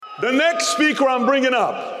The next speaker I'm bringing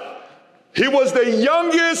up, he was the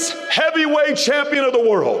youngest heavyweight champion of the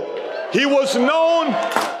world. He was known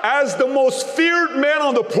as the most feared man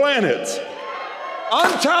on the planet.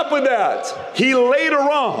 On top of that, he later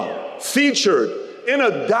on featured in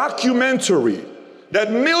a documentary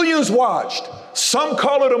that millions watched. Some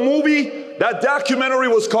call it a movie. That documentary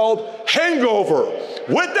was called Hangover.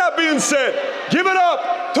 With that being said, give it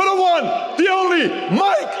up to the one, the only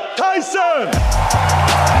Mike Tyson.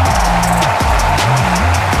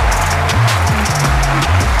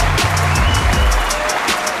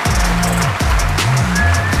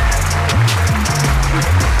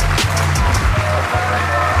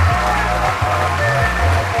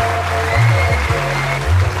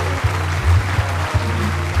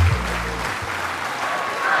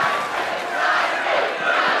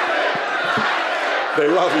 They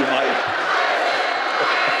love you, Mike.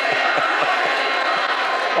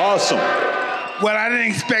 Awesome. Well, I didn't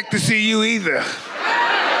expect to see you either.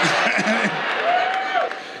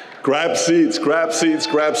 Grab seats, grab seats,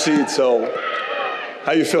 grab seats. So,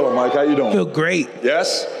 how you feeling, Mike? How you doing? I feel great.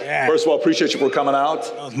 Yes? Yeah. First of all, appreciate you for coming out.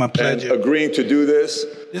 It was my pleasure. And agreeing to do this.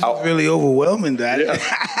 This is really overwhelming, Dad. Yeah.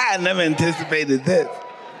 I never anticipated this.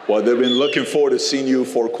 Well, they've been looking forward to seeing you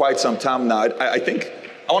for quite some time now. I think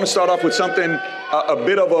I want to start off with something, a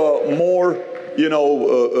bit of a more,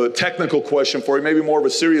 technical question for you, maybe more of a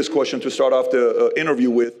serious question to start off the interview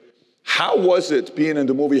with. How was it being in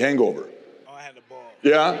the movie Hangover? Oh, I had a ball.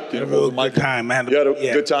 Yeah? I had a real good time. You had a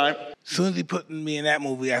good time? As soon as he put me in that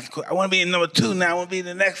movie, I want to be in number 2 now. I want to be in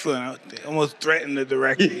the next one. I almost threatened the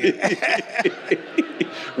director.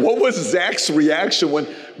 What was Zach's reaction when,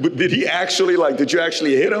 did you actually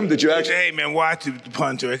hit him? Did you actually? Hey, man, watch it with the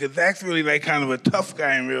puncher. Because Zach's really like kind of a tough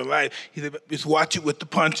guy in real life. He said, just watch it with the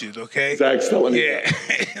punches, okay? Zach's telling you. Yeah.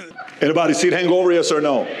 Anybody seen Hangover, yes or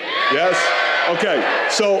no? Yes? Okay,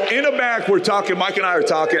 so in the back, we're talking, Mike and I are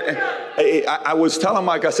talking. I was telling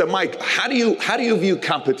Mike, I said, Mike, how do you view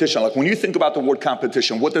competition? Like when you think about the word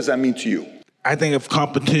competition, what does that mean to you? I think of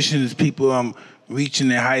competition as people reaching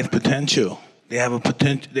their highest potential. They have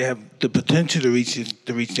the potential to reach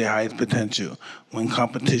their highest potential when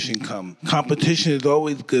competition comes. Competition is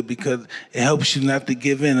always good because it helps you not to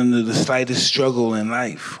give in under the slightest struggle in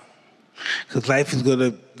life. Because life is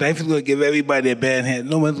gonna give everybody a bad hand.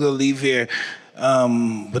 No one's gonna leave here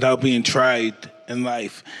without being tried in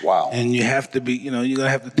life. Wow. And you have to be, you're gonna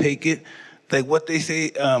have to take it. Like what they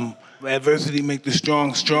say, adversity make the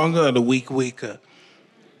strong stronger or the weak weaker.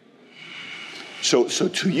 So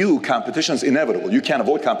to you, competition is inevitable. You can't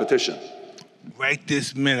avoid competition. Right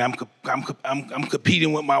this minute, I'm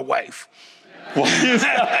competing with my wife.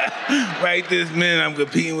 Right this minute, I'm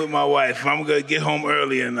competing with my wife. If I'm gonna get home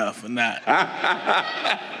early enough or not.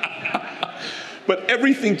 But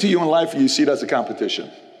everything to you in life, you see it as a competition.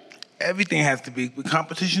 Everything has to be. But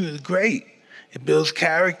competition is great. It builds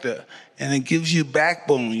character and it gives you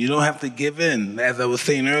backbone. You don't have to give in, as I was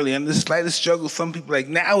saying earlier. And the slightest struggle, some people like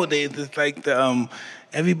nowadays, it's like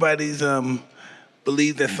everybody's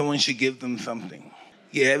believe that someone should give them something.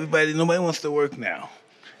 Yeah, nobody wants to work now.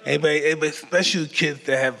 Everybody, especially kids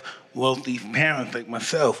that have wealthy parents like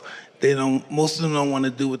myself, most of them don't want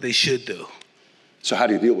to do what they should do. So how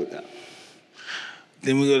do you deal with that?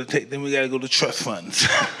 Then we gotta go to trust funds.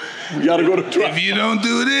 We gotta go to trust. If you don't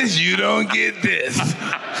do this, you don't get this.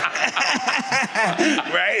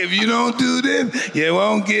 Right? If you don't do this, you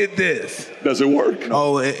won't get this. Does it work?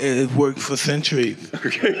 Oh, it worked for centuries.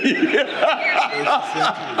 Okay.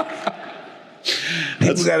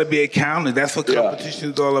 People gotta be accountable. That's what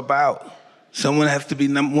competition is all about. Someone has to be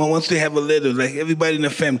number one. Once they have a leader, like everybody in the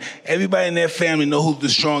family, everybody in their family know who's the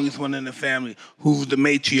strongest one in the family, who's the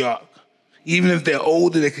matriarch. Even if they're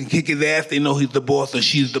older, they can kick his ass, they know he's the boss or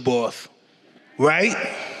she's the boss. Right?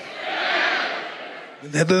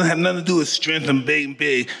 That doesn't have nothing to do with strength and being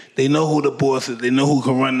big. They know who the boss is. They know who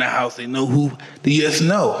can run the house. They know who the just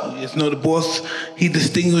know. You just know the boss, he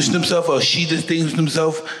distinguished himself or she distinguished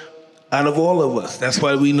himself out of all of us. That's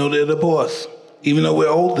why we know they're the boss, even though we're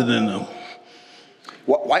older than them.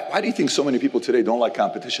 Why do you think so many people today don't like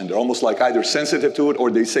competition? They're almost like either sensitive to it or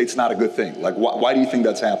they say it's not a good thing. Like, why do you think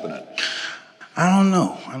that's happening? I don't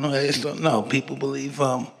know. I just don't know. People believe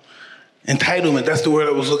entitlement. That's the word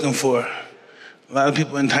I was looking for. A lot of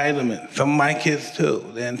people entitlement. Some of my kids too.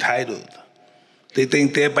 They're entitled. They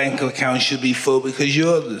think their bank account should be full because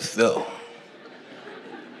yours is full.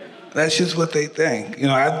 That's just what they think.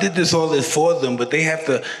 I did all this for them, but they have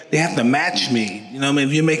to match me.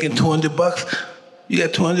 If you're making $200, you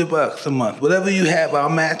got $200 a month. Whatever you have, I'll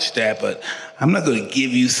match that. But I'm not going to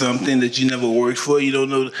give you something that you never worked for. You don't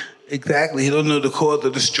know exactly. You don't know the cause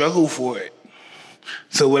of the struggle for it.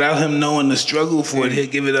 So without him knowing the struggle for it, he'll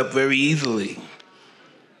give it up very easily.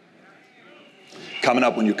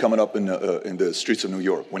 When you're coming up in the streets of New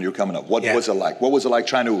York, when you're coming up, what Yeah. was it like? What was it like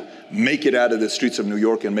trying to make it out of the streets of New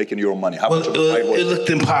York and making your own money? How Well, much of a fight was it looked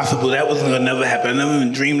impossible. That wasn't gonna never happen. I never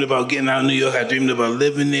even dreamed about getting out of New York. I dreamed about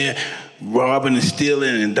living there, robbing and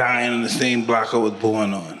stealing and dying on the same block I was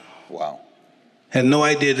born on. Wow. Had no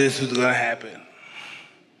idea this was gonna happen.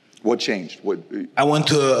 What changed? I went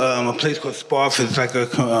to a place called Sparford. It's like a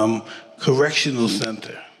correctional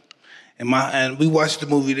center. And we watched the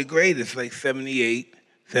movie The Greatest, like 78,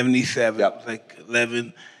 77, Yep. it was like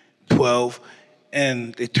 11, 12.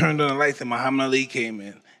 And they turned on the lights and Muhammad Ali came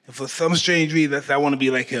in. And for some strange reason, I said, I want to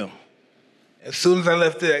be like him. As soon as I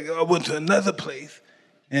left there, I went to another place.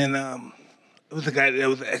 And it was a guy that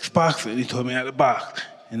was an ex-boxer, and he taught me how to box.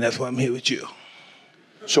 And that's why I'm here with you.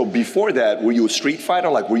 So before that, were you a street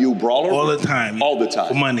fighter? Like, were you a brawler? All the time. All the time?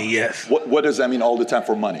 For money, yes. What does that mean, all the time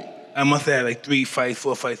for money? I must have had like 3 fights,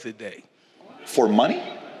 4 fights a day. For money?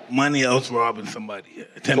 Money, I was robbing somebody.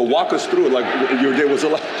 So walk us through it, like your day was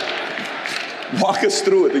like. Walk us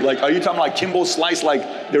through it. Like, are you talking like Kimbo Slice,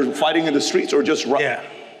 like they're fighting in the streets, or just? Yeah.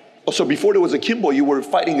 Oh, so before there was a Kimbo, you were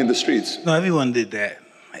fighting in the streets. No, everyone did that.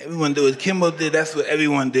 Everyone did what Kimbo did. That's what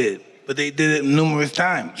everyone did. But they did it numerous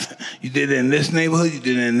times. You did it in this neighborhood. You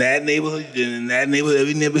did it in that neighborhood. You did it in that neighborhood.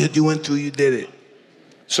 Every neighborhood you went to, you did it.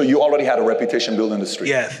 So you already had a reputation built in the street.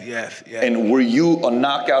 Yes. And were you a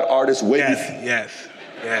knockout artist way before? Yes.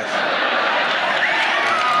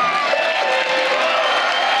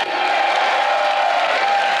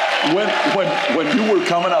 When you were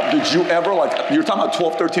coming up, did you ever, like, you're talking about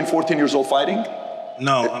 12, 13, 14 years old fighting?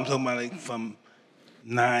 No, I'm talking about like from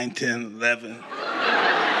 9, 10, 11.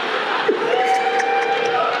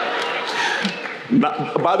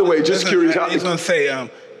 By the way, just curious. I was going to say,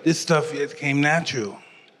 this stuff came natural.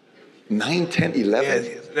 9, 10, 11?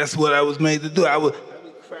 Yes, that's what I was made to do. I would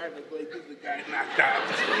cry like this, the guy knocked out.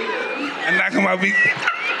 I knock him out.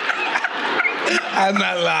 I'm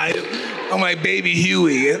not lying. I'm like Baby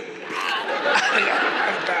Huey.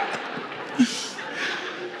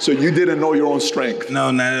 So you didn't know your own strength?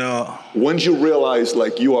 No, not at all. When did you realize,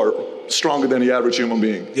 like, you are stronger than the average human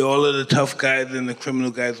being? All of the tough guys and the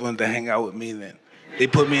criminal guys wanted to hang out with me then. They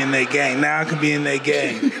put me in their gang. Now I can be in their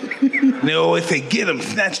gang. And they always say, get him,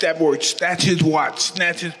 snatch that watch, snatch his watch,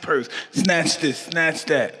 snatch his purse, snatch this, snatch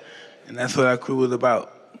that. And that's what our crew was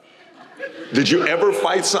about. Did you ever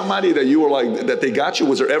fight somebody that you were like, that they got you?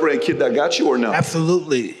 Was there ever a kid that got you or no?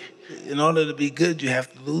 Absolutely. In order to be good, you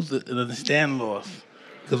have to lose it and understand loss.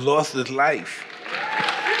 Because loss is life.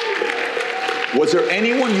 Was there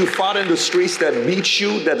anyone you fought in the streets that beat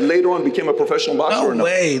you that later on became a professional boxer or no? No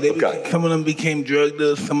way. Okay. Some of them became drug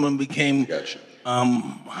dealers. Some of them became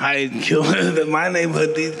hired killers. In my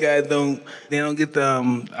neighborhood, these guys don't get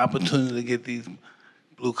the opportunity to get these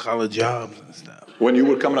blue-collar jobs and stuff. When you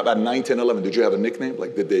were coming up at 9, 10, 11, did you have a nickname?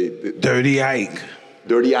 Like, Dirty Ike.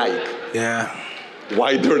 Dirty Ike? Yeah.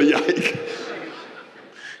 Why Dirty Ike?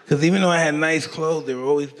 Because even though I had nice clothes, they were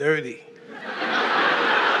always dirty.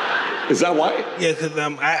 Is that why? Yeah, because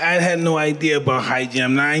I had no idea about hygiene.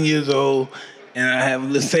 I'm 9 years old,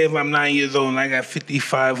 and let's say if I'm 9 years old and I got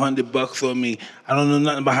 $5,500 on me, I don't know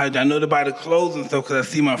nothing about hygiene. I know to buy the clothes and stuff because I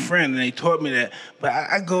see my friend and they taught me that. But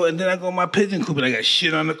I go to my pigeon coop and I got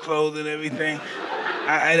shit on the clothes and everything.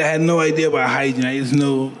 I had no idea about hygiene. I just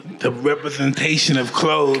knew the representation of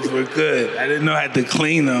clothes were good. I didn't know how to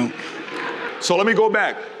clean them. So let me go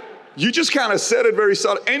back. You just kind of said it very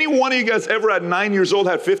subtle. Any one of you guys ever at 9 years old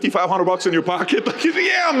had $5,500 in your pocket? Like, you said,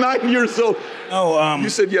 yeah, I'm 9 years old. No, you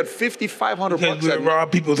said you had $5,500. Because we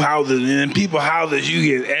rob people's houses, and in people's houses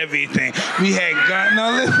you get everything. We had guns.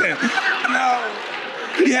 No, listen. No.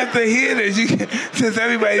 You have to hear this. Since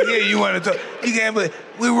everybody's here, you want to talk. You can't believe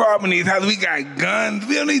we're robbing these houses. We got guns.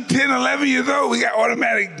 We only 10, 11 years old. We got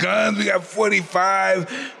automatic guns. We got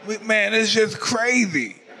 45. Man, it's just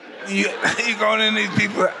crazy. You going in these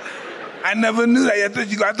people. I never knew that. I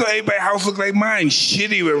thought everybody's house looked like mine,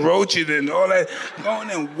 shitty with roaches and all that.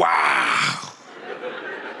 Going in, wow.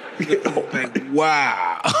 Like,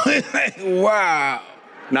 wow. Like, wow.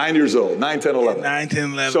 9 years old, 9, 10, 11. 9,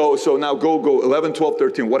 10, 11. So now go 11, 12,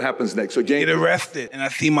 13. What happens next? So get arrested. And I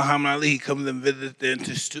see Muhammad Ali. He comes and visits the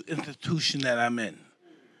institution that I'm in.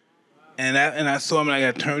 And I saw him and I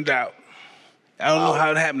got turned out. I don't know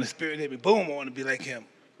how it happened. The spirit hit me. Boom, I want to be like him.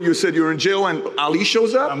 You said you're in jail and Ali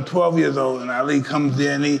shows up? I'm 12 years old and Ali comes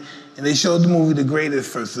there and they showed the movie The Greatest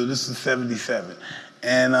first, so this is 77.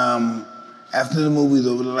 And after the movie's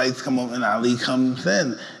over, the lights come up and Ali comes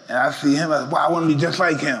in. And I see him, I said, wow, I want to be just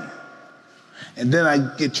like him. And then I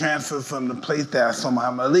get transferred from the place that I saw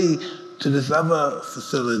Muhammad Ali to this other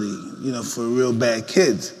facility, you know, for real bad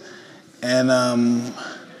kids. And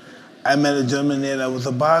I met a gentleman there that was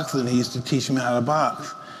a boxer, and he used to teach me how to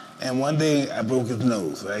box. And one day I broke his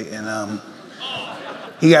nose, right? And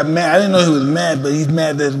he got mad. I didn't know he was mad, but he's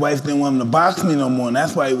mad that his wife didn't want him to box me no more, and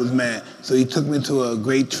that's why he was mad. So he took me to a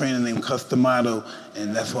great trainer named Customato,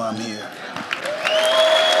 and that's why I'm here.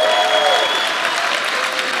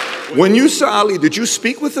 When you saw Ali, did you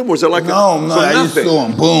speak with him? Was it like no, I just saw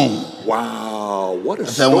him. Boom. Wow, what a I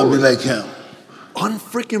story. said, I want to be like him.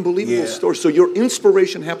 Unfreaking believable story. So your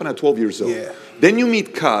inspiration happened at 12 years old. Yeah. Then you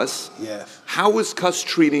meet Cus. Yes. How is Cus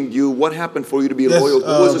treating you? What happened for you to be loyal?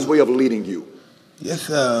 What was his way of leading you? Yes,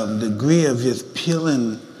 degree of just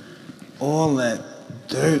peeling all that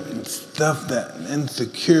dirt and stuff, that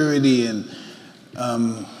insecurity, and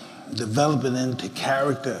developing into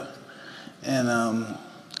character. And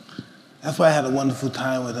that's why I had a wonderful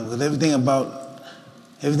time with him, because everything about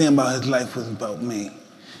his life was about me.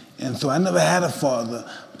 And so I never had a father,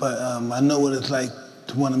 but I know what it's like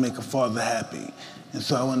to want to make a father happy. And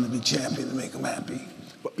so I wanted to be champion to make him happy.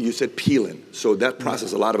 You said peeling, so that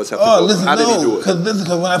process a lot of us have to go through. How did he do it? Because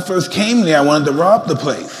when I first came there, I wanted to rob the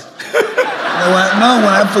place.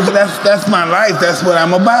 That's my life, that's what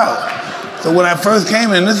I'm about. So when I first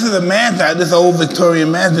came in, this is a mansion, this old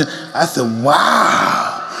Victorian mansion, I said,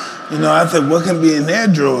 wow. You know, I said, what can be in their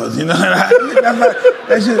drawers? You know,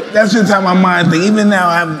 that's just how my mind thinks. Even now,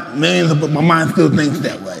 I have millions, but my mind still thinks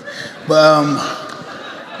that way. But,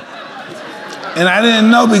 and I didn't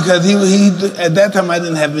know, because he at that time I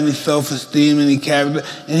didn't have any self-esteem, any character,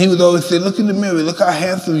 and he would always say, look in the mirror, look how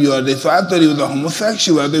handsome you are. So I thought he was a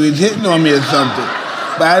homosexual. I thought he was hitting on me or something.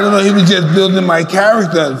 But I don't know, he was just building my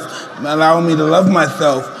character, allowing me to love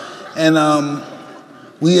myself. And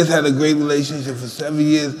we just had a great relationship for 7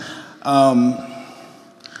 years.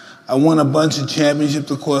 I won a bunch of championships,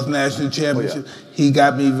 of course, national championships. Oh, yeah. He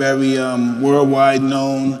got me very worldwide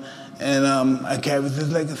known, and I carried his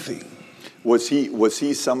legacy. Was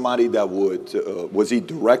he somebody that would, was he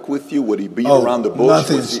direct with you? Would he beat around the bush?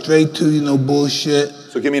 Nothing, straight to, you know, bullshit.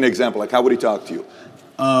 So give me an example, like how would he talk to you?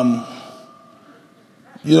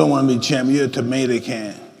 You don't want to be champion, you're a tomato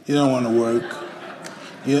can. You don't want to work.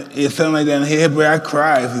 It's something like that in here, but I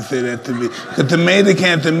cry if you say that to me. Because tomato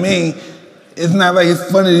can, to me, it's not like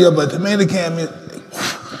it's funny to you, but tomato can means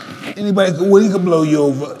anybody, he could blow you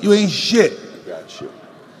over. You ain't shit.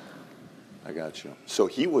 I got you. So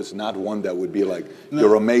he was not one that would be like,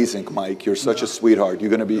 you're amazing, Mike. You're such a sweetheart. You're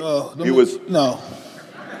going to be, No.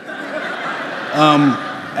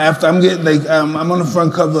 After I'm getting, I'm on the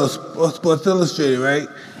front cover of Sports Illustrated, right?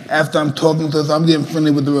 After I'm talking to us, I'm getting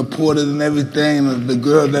friendly with the reporters and everything, and the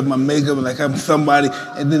girls at my makeup, like I'm somebody.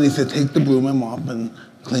 And then he said, take the broom and mop and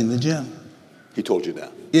clean the gym. He told you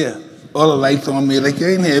that? Yeah. All the lights on me, like, you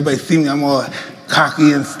ain't here. Everybody see me, I'm all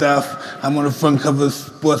cocky and stuff. I'm on the front cover of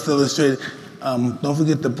Sports Illustrated. Don't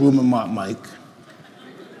forget the broom and mop, Mike.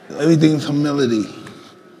 Everything's humility.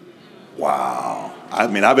 Wow. I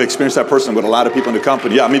mean, I've experienced that person with a lot of people in the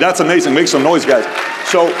company. Yeah, I mean, that's amazing. Make some noise, guys.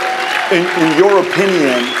 So, in your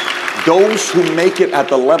opinion, those who make it at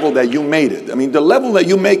the level that you made it, I mean, the level that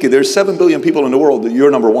you make it, there's 7 billion people in the world,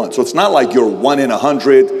 you're number one. So it's not like you're 1 in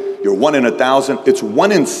 100, you're 1 in 1,000. It's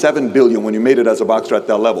 1 in 7 billion when you made it as a boxer at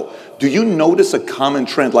that level. Do you notice a common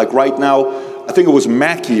trend? Like right now, I think it was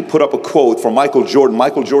Mackey put up a quote from Michael Jordan.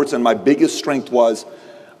 Michael Jordan said, my biggest strength was,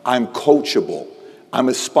 I'm coachable. I'm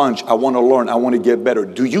a sponge. I want to learn. I want to get better.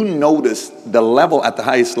 Do you notice the level at the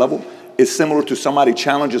highest level is similar to somebody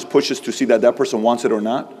challenges, pushes to see that that person wants it or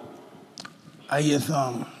not?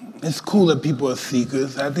 It's cool that people are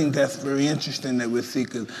seekers. I think that's very interesting that we're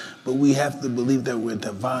seekers, but we have to believe that we're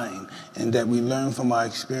divine and that we learn from our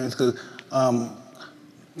experience, because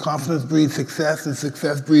confidence breeds success and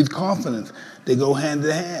success breeds confidence. They go hand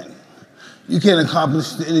in hand. You can't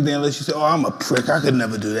accomplish anything unless you say, oh, I'm a prick, I could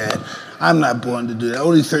never do that. I'm not born to do that.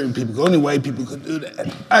 Only certain people, only white people could do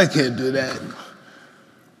that. I can't do that.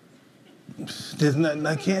 There's nothing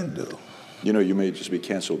I can't do. You know, you may just be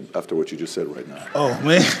canceled after what you just said right now. Oh,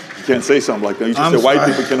 man. You can't say something like that. You just say white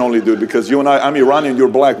people can only do it, because you and I'm Iranian, you're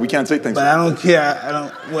black. We can't say things but like that. I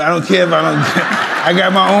don't care. I don't care if I don't get, I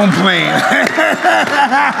got my own plane.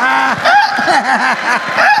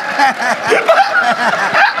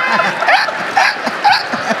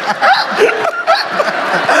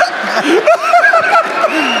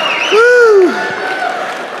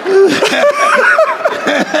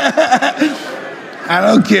 I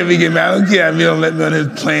don't care if he get me. I don't care if he don't let me on his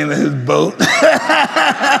plane or his boat.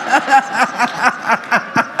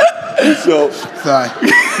 So, sorry.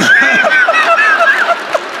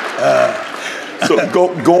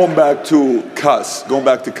 Going back to Cus.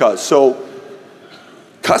 So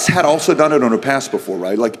Cus had also done it in the past before,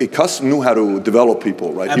 right? Like Cus knew how to develop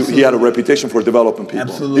people, right? He had a reputation for developing people.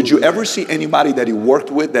 Absolutely. Did you ever see anybody that he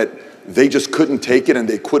worked with that they just couldn't take it and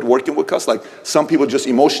they quit working with Cus? Like some people just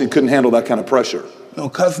emotionally couldn't handle that kind of pressure. No,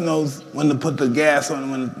 Cus knows when to put the gas on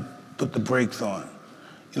and when to put the brakes on.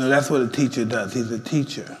 You know, that's what a teacher does. He's a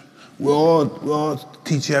teacher. We all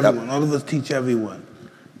teach everyone. Yep. All of us teach everyone.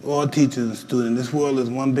 We're all teachers and students. This world is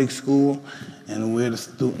one big school, and we're the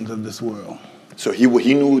students of this world. So he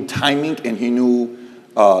knew timing, and he knew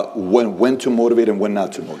when to motivate and when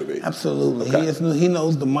not to motivate. Absolutely. Okay. He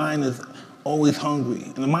knows the mind is always hungry.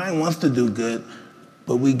 And the mind wants to do good,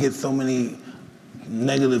 but we get so many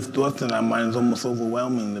negative thoughts in our mind, it's almost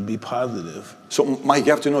overwhelming to be positive. So, Mike,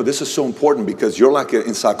 you have to know, this is so important because you're like an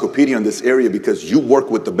encyclopedia in this area because you work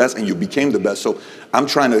with the best and you became the best. So I'm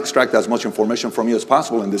trying to extract as much information from you as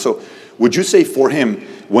possible in this. So would you say for him,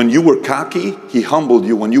 when you were cocky, he humbled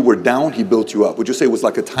you. When you were down, he built you up. Would you say it was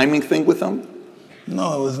like a timing thing with him?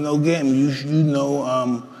 No, it was no game. You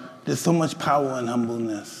know, there's so much power in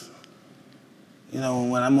humbleness. You know,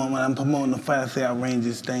 when I'm promoting the fight, I say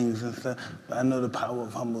outrageous things and stuff, but I know the power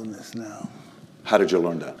of humbleness now. How did you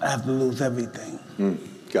learn that? I have to lose everything.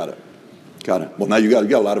 Got it. Well, now you got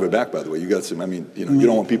a lot of it back, by the way. You got some. I mean, you know, you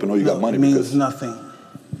don't want people to know you got money. It means because nothing.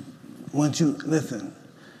 Once you listen,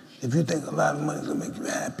 if you think a lot of money is gonna make you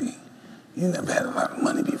happy, you never had a lot of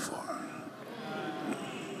money before.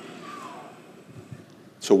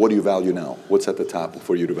 So what do you value now? What's at the top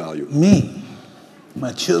for you to value? Me,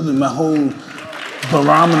 my children, my whole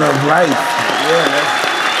barometer of life. Yeah, that's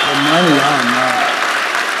the money.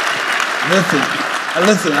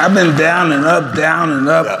 Listen, I've been down and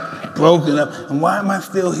up, broken up. And why am I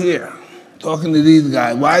still here talking to these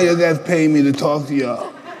guys? Why are you guys paying me to talk to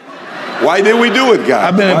y'all? Why did we do it,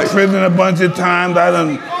 guys? I've been in prison a bunch of times. I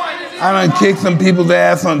done kicked some people's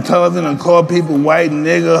ass on television and called people white,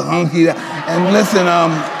 nigger, hunky. And listen,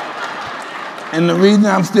 and the reason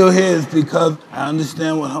I'm still here is because I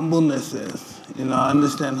understand what humbleness is. You know, I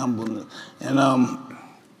understand humbleness. And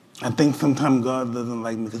I think sometimes God doesn't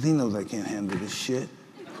like me because he knows I can't handle this shit.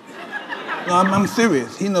 No, I'm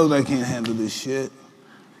serious. He knows I can't handle this shit.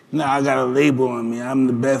 Now I got a label on me. I'm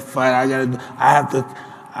the best fighter. I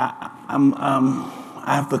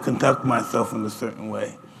have to conduct myself in a certain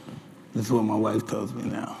way. This is what my wife tells me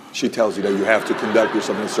now. She tells you that you have to conduct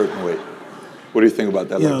yourself in a certain way. What do you think about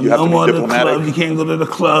that? You, like, you have no to more be diplomatic. The clubs. You can't go to the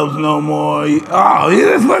clubs no more.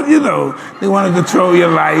 That's what, you know. They want to control your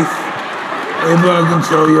life. They want to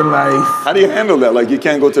control your life. How do you handle that? Like, you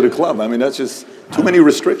can't go to the club. I mean, that's just too many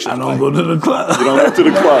restrictions. I don't go to the club. You don't go to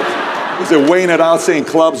the club. Is it weighing it out, saying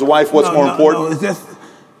clubs, wife, what's more important? No, it's just,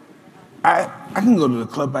 I can go to the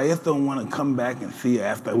club. I just don't want to come back and see you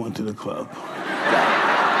after I went to the club.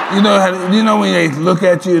 You know when they look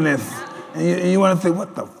at you and you want to say,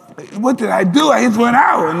 what did I do? I just went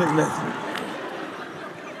out.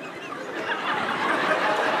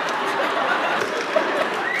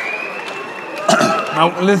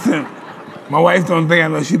 Listen, my wife don't think I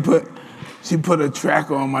know. She put a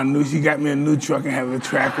tracker on my new. She got me a new truck and has a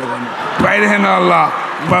tracker on it. Right hand on lock.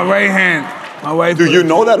 My right hand. My wife. Do you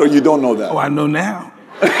know that or you don't know that? Oh, I know now.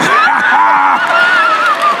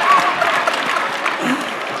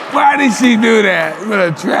 Why did she do that? Put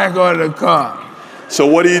a tracker on the car. So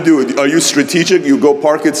what do? Are you strategic? You go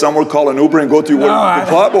park it somewhere, call an Uber, and go to the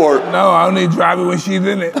club, or? No, I only drive it when she's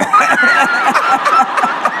in it.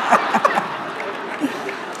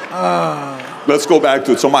 Let's go back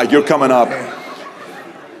to it. So, Mike, you're coming up.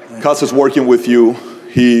 Cus is working with you.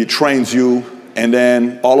 He trains you, and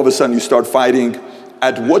then all of a sudden you start fighting.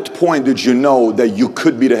 At what point did you know that you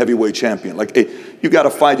could be the heavyweight champion? Like, hey, you got a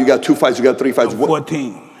fight, you got 2 fights, you got 3 fights.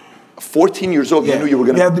 14. 14 years old, you knew you were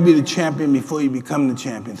going to... You have to be the champion before you become the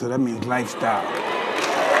champion, so that means lifestyle. You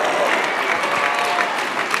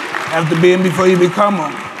have to be him before you become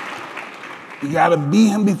him. You got to be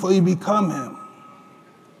him before you become him.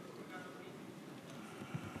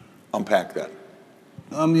 Unpack that.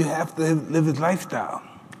 You have to live his lifestyle.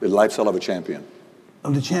 The lifestyle of a champion.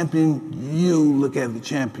 Of the champion, you look at the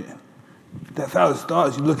champion. That's how it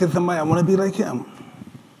starts. You look at somebody, I want to be like him.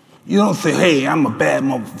 You don't say, hey, I'm a bad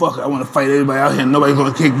motherfucker. I want to fight everybody out here and nobody's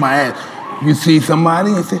going to kick my ass. You see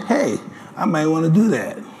somebody and say, hey, I might want to do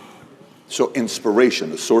that. So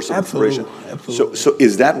inspiration, a source of inspiration. Absolutely. So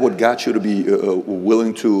is that what got you to be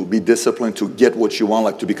willing to be disciplined to get what you want,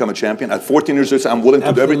 like to become a champion? At 14 years old, I'm willing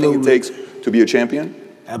to do everything it takes to be a champion?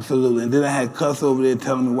 Absolutely. And then I had Cus over there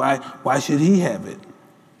telling me, why should he have it?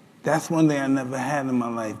 That's one thing I never had in my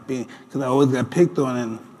life, because I always got picked on,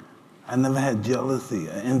 and I never had jealousy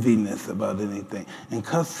or enviness about anything. And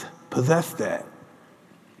Cus possessed that,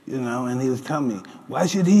 you know, and he was telling me, why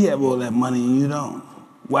should he have all that money and you don't?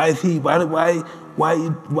 Why is he, why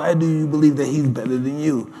do you believe that he's better than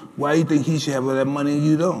you? Why do you think he should have all that money and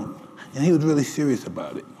you don't? And he was really serious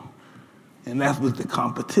about it. And that's with the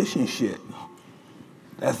competition shit.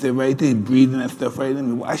 That's it right there, he's breathing that stuff right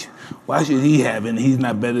in me. Why should he have it and he's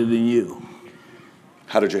not better than you?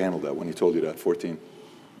 How did you handle that when he told you that, 14?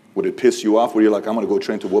 Would it piss you off? Were you like, I'm going to go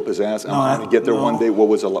train to whoop his ass? I'm going to get there one day? What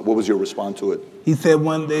was your response to it? He said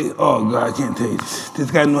one day, oh, God, I can't tell you this.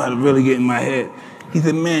 This guy knew how to really get in my head. He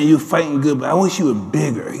said, man, you're fighting good, but I wish you were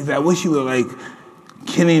bigger. He said, I wish you were like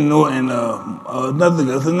Kenny Norton,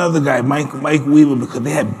 another guy, Mike Weaver, because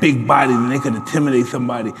they had big bodies and they could intimidate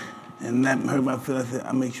somebody. And that hurt my feelings. I said,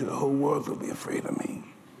 I make sure the whole world's going to be afraid of me.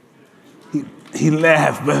 He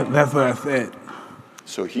laughed, but that's what I said.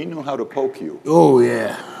 So he knew how to poke you. Oh,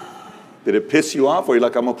 yeah. Did it piss you off, or you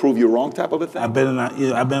like, I'm gonna prove you wrong type of a thing? I better not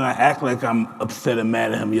act like I'm upset and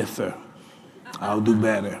mad at him. Yes, sir. I'll do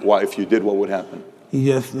better. Why? If you did, what would happen?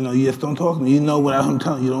 You just don't talk to me. You know without him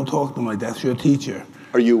telling you, don't talk to him like that's your teacher.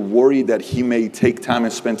 Are you worried that he may take time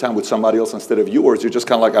and spend time with somebody else instead of you, or is it just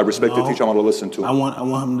kind of like, I respect the teacher, I want to listen to him? I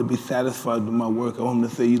want him to be satisfied with my work. I want him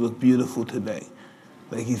to say, you look beautiful today.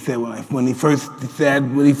 Like he said when he first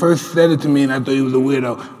said it to me and I thought he was a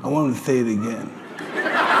weirdo, I want him to say it again.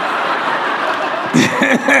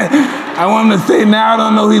 I want him to say, now I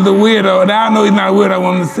don't know he's a weirdo. Now I know he's not a weirdo. I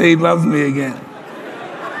want him to say he loves me again.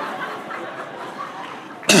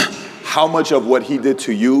 How much of what he did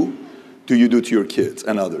to you do you do to your kids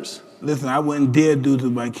and others? Listen, I wouldn't dare do to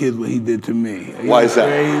my kids what he did to me. Why is that?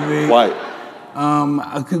 Crazy? Why?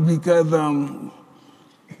 Because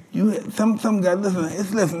some guys,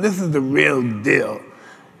 listen, this is the real deal.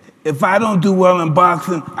 If I don't do well in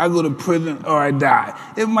boxing, I go to prison or I die.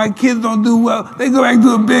 If my kids don't do well, they go back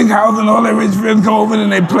to a big house and all their rich friends come over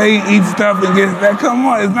and they play, eat stuff and get that. Come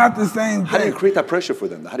on, it's not the same thing. How do you create that pressure for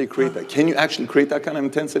them? How do you create that? Can you actually create that kind of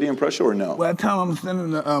intensity and pressure or no? Well, I tell them I'm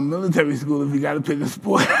sending them to military school if you got to pick a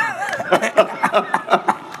sport.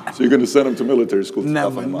 So you're going to send them to military school?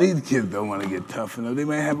 Never. These kids don't want to get tough enough. They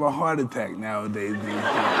might have a heart attack nowadays.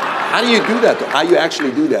 How do you do that, though? How do you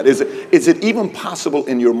actually do that? Is it even possible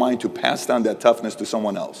in your mind to pass down that toughness to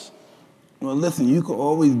someone else? Well, listen, you can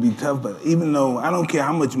always be tough, but even though I don't care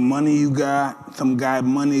how much money you got, some guy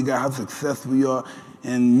money got, how successful you are,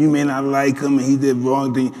 and you may not like him and he did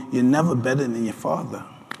wrong thing, you're never better than your father.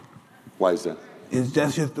 Why is that? It's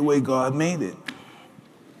just the way God made it.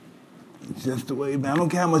 It's just the way, I don't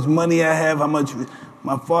care how much money I have, how much,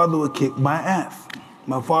 my father would kick my ass.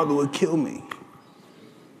 My father would kill me.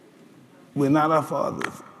 We're not our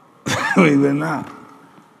fathers. We're not.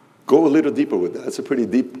 Go a little deeper with that. That's a pretty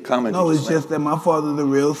deep comment. No, it's just that my father's a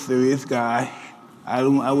real serious guy. I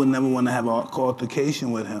would never want to have an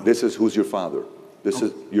altercation with him. This is who's your father? This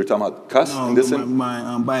is, you're talking about Cus? No, in this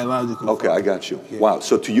my biological Okay, father. I got you. Yeah. Wow,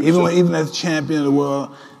 so to you... Even as champion of the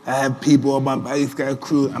world, I have people on my body, he's got a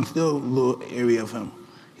crew, I'm still a little area of him.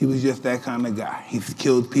 He was just that kind of guy. He's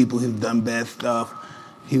killed people, he's done bad stuff.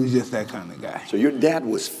 He was just that kind of guy. So your dad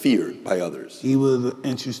was feared by others? He was an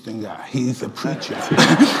interesting guy. He's a preacher.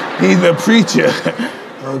 He's a preacher,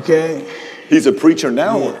 okay? He's a preacher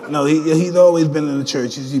now? Yeah. No, he's always been in the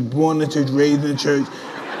church. He's born in the church, raised in the church.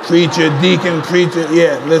 Preacher, deacon, preacher.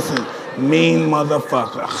 Yeah, listen, mean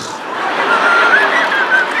motherfucker.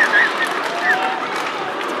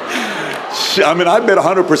 I mean, I bet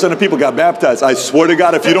 100% of people got baptized. I swear to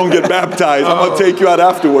God, if you don't get baptized, I'm going to take you out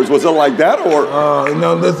afterwards. Was it like that, or? Oh,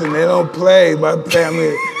 no, listen, they don't play. My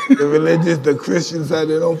family, the religious, the Christian side,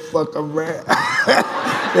 they don't fuck around.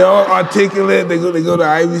 They're all articulate. They go to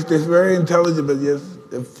Ivy. They're very intelligent, but yes,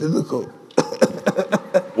 they're physical.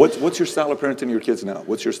 What's your style of parenting your kids now?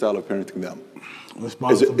 What's your style of parenting them?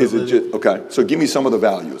 Responsibility. Is it just, okay, so give me some of the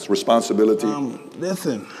values. Responsibility.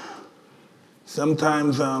 Listen,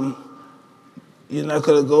 sometimes you're not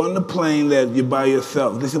going to go on the plane that you're by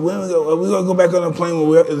yourself. They said, are we going to go back on the plane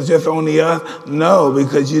where it's just only us? No,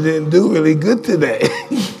 because you didn't do really good today.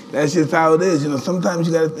 That's just how it is. You know, sometimes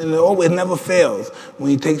you got to, and it never fails when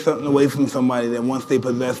you take something away from somebody that once they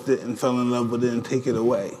possessed it and fell in love with it and take it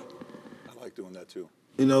away. I like doing that too.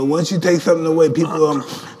 You know, once you take something away, people,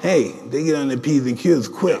 hey, they get on their P's and Q's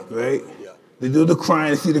quick, right? Yeah. They do the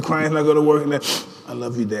crying, see the crying's not going to work, and then, I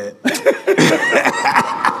love you, Dad.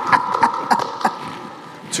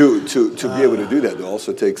 To be able to do that, it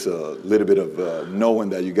also takes a little bit of knowing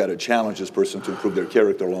that you got to challenge this person to improve their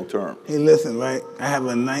character long term. Hey, listen, right? I have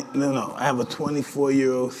a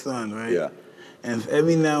 24-year-old son, right? Yeah. And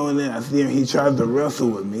every now and then I see him, he tries to wrestle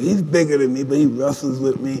with me. He's bigger than me, but he wrestles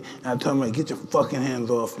with me. And I tell him, like, get your fucking hands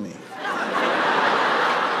off me.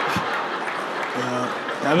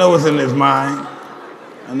 I know what's in his mind.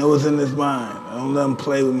 I know what's in his mind. I don't let him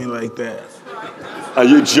play with me like that. Are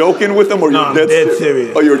you joking with him or no, you're dead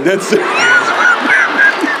serious? Oh, you're dead serious?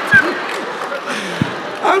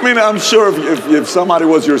 I mean, I'm sure if somebody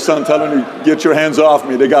was your son telling you, get your hands off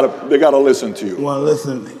me, they gotta listen to you. Well,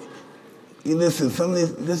 listen. Listen.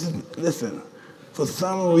 For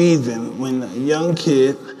some reason, when a young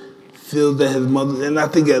kid feels that his mother, they're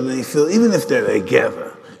not together, and he feels, even if they're together,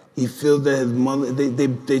 he feels that his mother,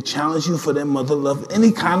 they challenge you for their mother love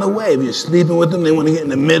any kind of way. If you're sleeping with them, they want to get in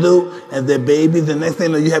the middle as their babies. The next thing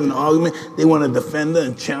you know, you have an argument, they want to defend her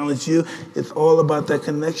and challenge you. It's all about that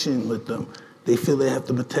connection with them. They feel they have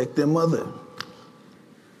to protect their mother.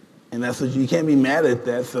 And that's what you can't be mad at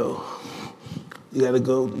that, so you gotta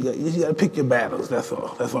go, you gotta pick your battles, that's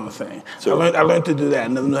all. That's what I'm saying. So, I learned to do that. I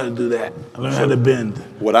never knew how to do that. I learned how to bend.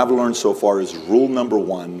 What I've learned so far is rule number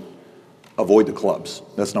one, avoid the clubs.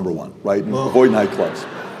 That's number one, right? Well, avoid nightclubs.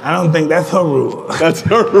 I don't think that's her rule. That's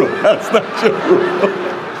her rule. That's not your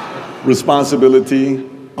rule. Responsibility.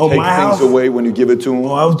 Take things away when you give it to them.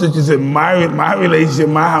 Well, I was just saying, my relationship,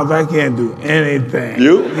 my house, I can't do anything.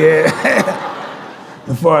 You? Yeah.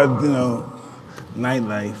 As far as,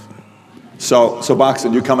 nightlife. So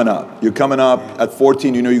boxing, you're coming up. You're coming up at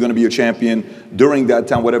 14, you know you're going to be a champion. During that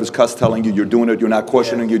time, whatever's Cus telling you, you're doing it. You're not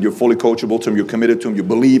questioning it. You're fully coachable to him. You're committed to him. You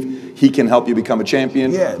believe he can help you become a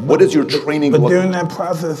champion. Yeah. What is your training But during that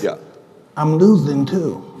process, I'm losing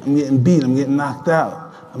too. I'm getting beat. I'm getting knocked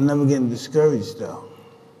out. I'm never getting discouraged though.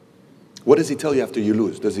 What does he tell you after you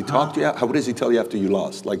lose? Does he talk to you? What does he tell you after you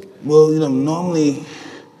lost? Like, well, normally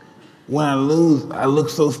when I lose, I look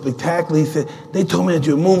so spectacular. He said, they told me that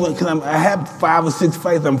you're moving, because I have 5 or 6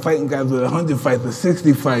 fights. I'm fighting guys with 100 fights or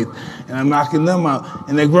 60 fights, and I'm knocking them out.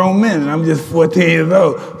 And they're grown men, and I'm just 14 years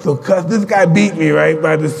old. So Cus, this guy beat me, right,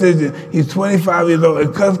 by decision. He's 25 years old,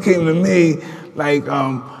 and Cus came to me like,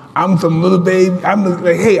 I'm some little baby. I'm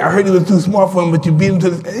like, hey, I heard he was too small for him, but you beat him to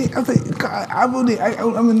the. I said, God, I'm in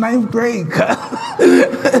 9th grade.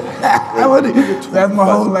 That's my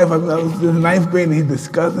whole life. I was in 9th grade, and he's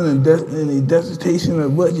discussing and a dissertation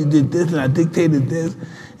of what you did this, and I dictated this,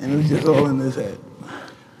 and it was just all in his head.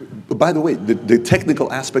 But by the way, the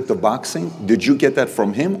technical aspect of boxing, did you get that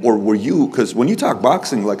from him, or were you? Because when you talk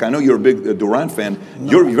boxing, like I know you're a big Durant fan,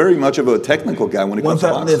 you're very much of a technical guy when it comes to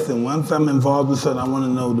boxing. Listen, once I'm involved with something, I want to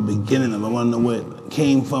know the beginning of it. I want to know where it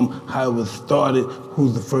came from, how it was started,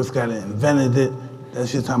 who's the first guy that invented it.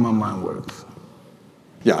 That's just how my mind works.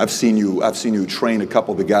 Yeah, I've seen you train a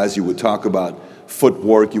couple of the guys. You would talk about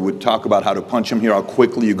footwork. You would talk about how to punch him here, how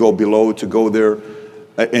quickly you go below to go there.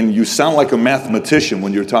 And you sound like a mathematician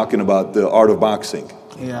when you're talking about the art of boxing.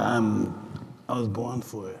 Yeah, I was born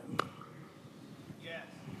for it.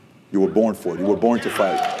 You were born for it. You were born to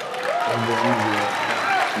fight.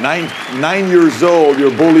 9 years old,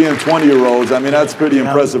 you're bullying 20-year-olds. I mean, that's pretty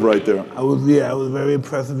impressive right there. I was a very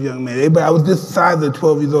impressive young man. I was this size at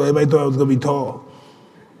 12 years old. Everybody thought I was going to be tall.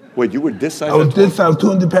 Wait, you were this size? I was this size,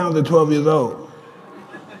 200 pounds at 12 years old.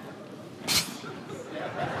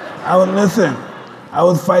 I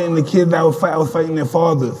was fighting the kids I was fighting their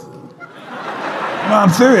fathers. No, I'm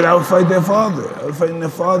serious. I would fight their father. I was fighting their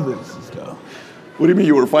fathers and stuff. What do you mean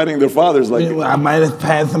you were fighting their fathers? Like I might have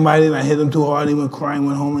passed somebody and I hit him too hard. He went crying,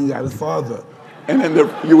 went home and got his father. And then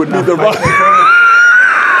you would meet their father.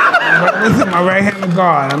 Listen, my right-handed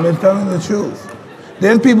guard. I'm just telling the truth.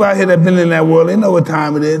 There's people out here that have been in that world. They know what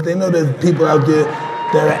time it is. They know there's people out there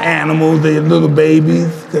that are animals, they're little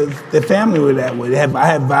babies, because their family were that way. I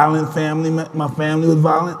had violent family. My family was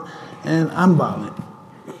violent, and I'm violent.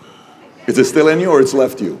 Is it still in you or it's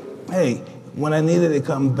left you? Hey, when I need it, it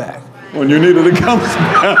comes back. When you need it, it comes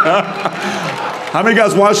back. How many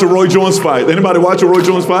guys watched the Roy Jones fight? Anybody watch a Roy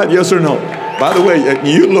Jones fight? Yes or no? By the way,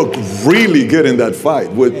 you looked really good in that fight.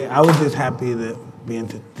 I was just happy to be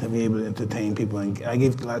able to entertain people, and I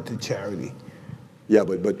gave a lot to charity. Yeah,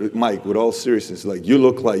 but Mike, with all seriousness, like you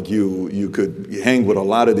look like you could hang with a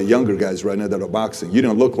lot of the younger guys right now that are boxing. You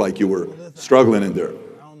didn't look like you were struggling in there.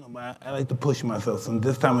 I don't know, but I like to push myself. So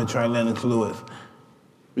this time I try Lennox Lewis.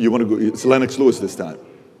 You want to go? It's Lennox Lewis this time.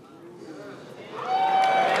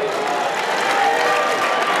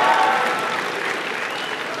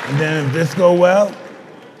 And then if this go well,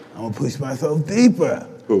 I'm gonna push myself deeper.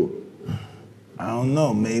 Who? I don't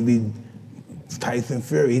know. Maybe Tyson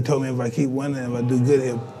Fury. He told me if I keep winning, if I do good,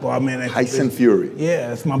 he'll bar me in Tyson Fury? Yeah,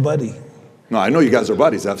 that's my buddy. No, I know you guys are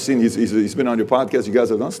buddies. I've seen he's been on your podcast. You guys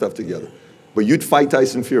have done stuff together. But you'd fight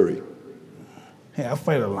Tyson Fury? Hey, I'll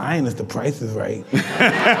fight a lion if the price is right. Shit, the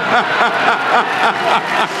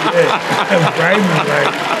price is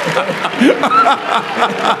right.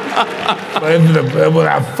 But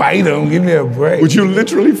I fight him, give me a break. Would you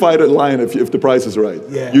literally fight a lion if the price is right?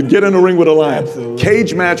 Yeah. You'd get in a ring with a lion. Absolutely.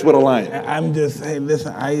 Cage match with a lion. I'm just, hey,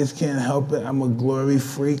 listen, I just can't help it. I'm a glory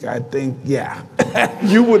freak. I think, yeah.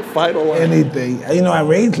 You would fight a lion? Anything. You know, I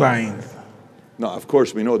raised lions. No, of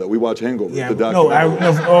course we know that. We watch Hangover, Yeah, the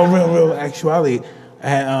documentary. real actuality, I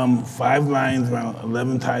had 5 lions, around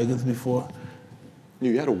 11 tigers before.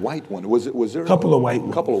 You had a white one. Was there Couple of white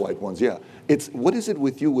ones. Couple of white ones, yeah. What is it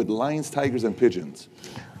with you with lions, tigers, and pigeons?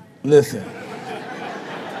 Listen.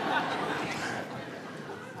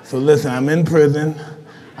 So listen, I'm in prison.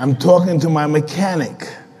 I'm talking to my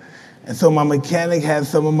mechanic. And so my mechanic has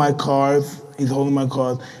some of my cars. He's holding my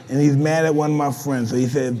cars, and he's mad at one of my friends. So he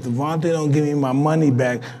said, if Devontae don't give me my money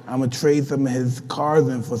back, I'm gonna trade some of his cars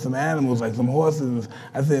in for some animals, like some horses.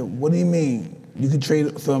 I said, what do you mean? You could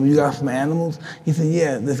trade some, you got some animals? He said,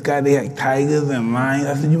 yeah, this guy, they had tigers and lions.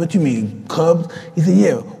 I said, what you mean, cubs? He said,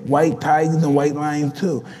 yeah, white tigers and white lions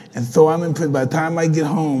too. And so I'm in prison. By the time I get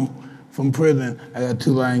home from prison, I got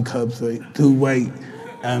 2 lion cubs, 2 white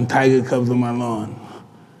tiger cubs on my lawn.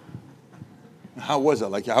 How was that?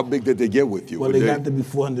 Like, how big did they get with you? Well, they got to be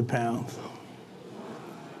 400 pounds.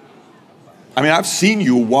 I mean, I've seen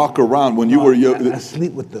you walk around when you were young. I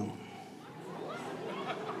sleep with them.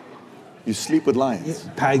 You sleep with lions?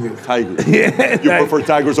 Yeah, tigers. Tigers. Yeah. You prefer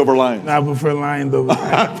tigers over lions? No, I prefer lions over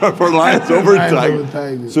tigers. I prefer lions over Lions tigers. over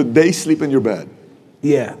tigers. So they sleep in your bed?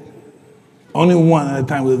 Yeah. Only one at a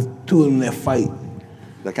time, because 2 of them that fight.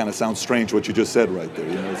 That kind of sounds strange what you just said right there.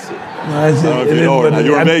 You know, No, I don't know if you know or not.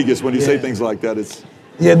 You're in Vegas. When you say yeah. things like that, it's...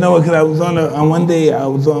 Yeah, no, because I was on one day, I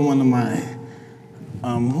was on one of my,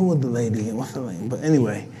 who was the lady? What's her name? But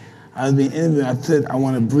anyway, I was being interviewed. I said I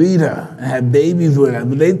want to breed her and have babies with her.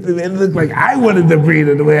 But they looked like I wanted to breed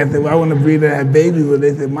her the way I said, well, I want to breed her and have babies with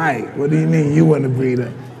her. They said, Mike, what do you mean you want to breed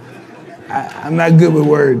her? I'm not good with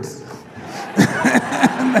words.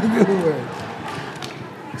 I'm not good with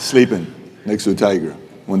words. Sleeping next to a tiger.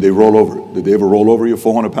 When they roll over, did they ever roll over you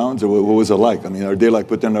 400 pounds? Or what was it like? I mean, are they like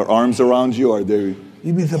putting their arms around you? Are they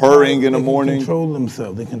purring in the morning? They control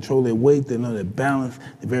themselves. They control their weight. They know their balance.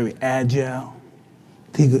 They're very agile.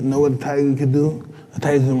 You know what a tiger can do? A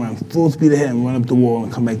tiger can run full speed ahead and run up the wall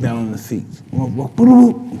and come back down on his feet. Walk,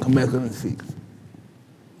 and come back on his feet.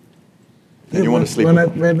 And you want to sleep with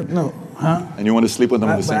them? No, huh? And you want to sleep with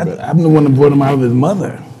them in the same bed? I'm the one that brought him out of his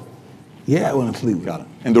mother. Yeah, I want to sleep with him. Got it.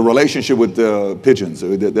 And the relationship with the pigeons,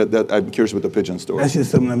 I'm curious with the pigeon story. That's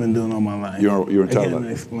just something I've been doing all my life. Your entire life. I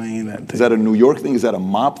can't explain that to you. Is that a New York thing? Is that a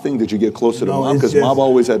mob thing? Did you get close to the mob? Because mob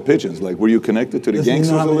always had pigeons. Like, were you connected to the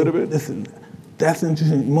gangsters a little bit? Listen, that's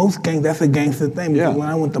interesting. Most gangs, that's a gangster thing. Because when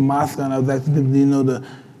I went to Moscow and I was asking people, do you know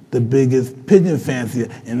the biggest pigeon fancier?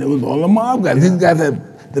 And it was all the mob guys. These guys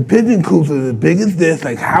had, the pigeon coops are the biggest this,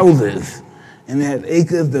 like houses. And they had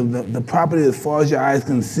acres, the property as far as your eyes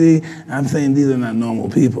can see. And I'm saying these are not normal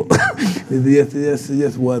people. It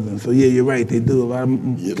just wasn't. So yeah, you're right. They do a lot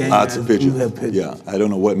of lots of pigeons. Have pigeons. Yeah, I don't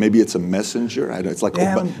know what. Maybe it's a messenger. It's like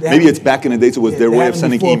maybe it's back in the days. It was their way of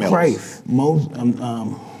sending emails. Christ.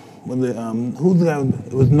 Who's the guy?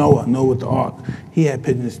 It was Noah. Noah with the ark. He had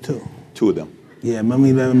pigeons too. 2 of them. Yeah, remember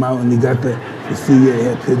he let them out and he got the sea. Yeah, he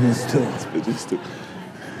had pigeons too. Pigeons too.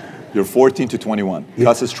 You're 14 to 21. Yeah.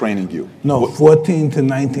 Cus is training you. No, 14 to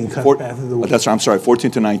 19. Cus passes away. That's right. I'm sorry.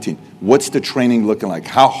 14 to 19. What's the training looking like?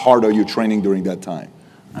 How hard are you training during that time?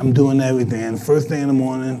 I'm doing everything. And first thing in the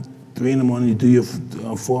morning, 3 in the morning, you do your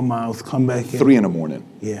 4 miles, come back in. 3 in the morning?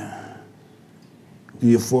 Yeah. Do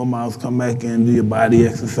your 4 miles, come back in, do your body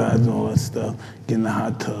exercise and all that stuff. Get in the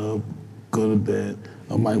hot tub, go to bed.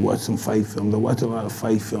 I might watch some fight films. I watch a lot of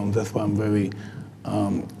fight films. That's why I'm very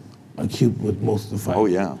acute with most of the fights. Oh,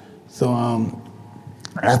 yeah. So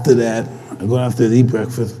after that, I go downstairs, eat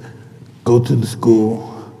breakfast, go to the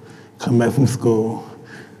school, come back from school,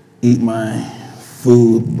 eat my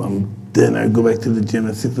food, dinner, go back to the gym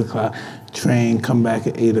at 6 o'clock, train, come back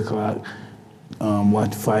at 8 o'clock,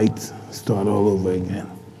 watch fights, start all over again.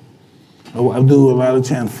 I do a lot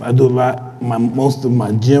of most of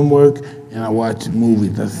my gym work, and I watch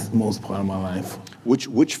movies. That's the most part of my life.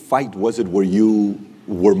 Which fight was it where you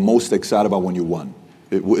were most excited about when you won?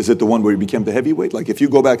 Is it the one where you became the heavyweight? Like, if you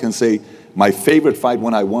go back and say, my favorite fight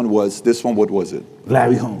when I won was this one, what was it?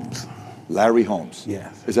 Larry Holmes. Larry Holmes?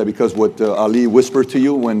 Yes. Is that because what Ali whispered to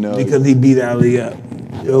you when... Because he beat Ali up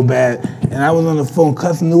real bad. And I was on the phone,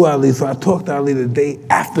 Cus knew Ali, so I talked to Ali the day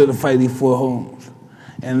after the fight he fought Holmes.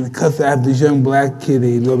 And because I have this young black kid,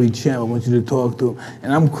 he's gonna be champ, I want you to talk to him.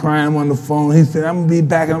 And I'm crying, I'm on the phone. He said, I'm gonna be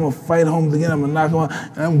back and I'm gonna fight Holmes again, I'm gonna knock him out.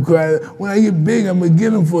 And I'm crying, when I get big, I'm gonna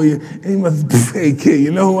get him for you. And he must say, kid,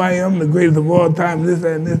 you know who I am? I'm the greatest of all time, this,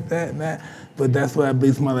 that, and this, that, and that. But that's what I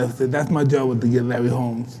based my life. That's my job, was to get Larry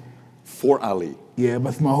Holmes. For Ali? Yeah,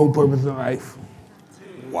 that's my whole purpose in life.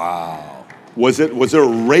 Wow. Was there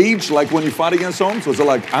a rage like when you fought against Holmes? Was it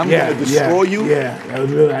like, I'm gonna destroy you? Yeah, that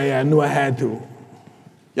was really, I knew I had to.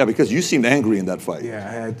 Yeah, because you seemed angry in that fight. Yeah,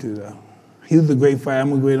 I had to, though. He was a great fighter.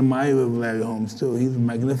 I'm a great admirer of Larry Holmes, too. He's a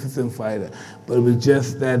magnificent fighter. But it was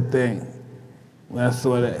just that thing. When I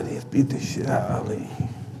saw that, he beat the shit out of Ali.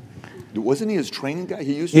 Wasn't he his training guy?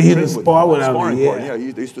 He used to train spar with Ali, yeah,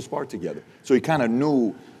 they used to spar together. So he kind of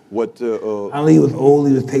knew what... Ali was old.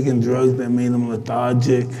 He was taking drugs that made him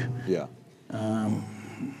lethargic. Yeah.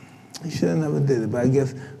 He should have never did it, but I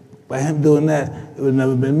guess by him doing that, it would have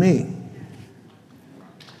never been me.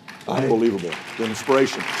 Unbelievable, the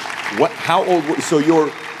inspiration. How old, so you're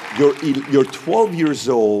 12 years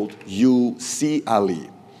old, you see Ali.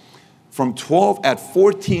 From 12, at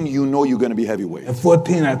 14, you know you're gonna be heavyweight. At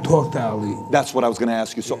 14, I talked to Ali. That's what I was gonna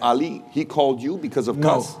ask you. So Ali, he called you because of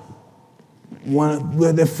Cus? Well,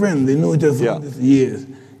 they're friends, they knew each other for years.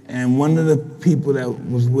 And one of the people that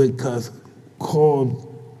was with Cus called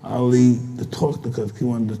Ali to talk to Cus. He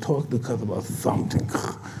wanted to talk to Cus about something.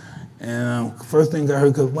 And first thing I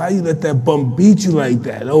heard, Cus, why you let that bum beat you like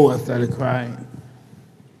that? Oh, I started crying.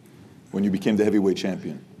 When you became the heavyweight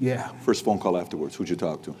champion? Yeah. First phone call afterwards, who'd you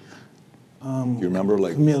talk to? You remember,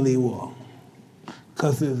 like? Camille Ewell.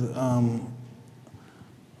 Cus is, I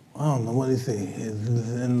don't know, what did he say? His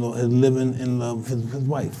living in love with his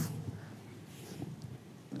wife.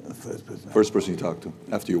 First person you talked to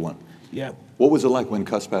after you won? Yep. What was it like when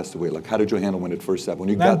Cus passed away? Like, how did you handle when it first happened? When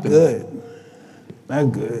you Not good.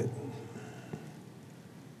 Not good.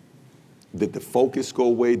 Did the focus go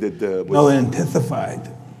away? No, it intensified.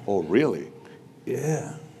 Oh, really?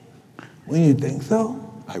 Yeah. Wouldn't you think so?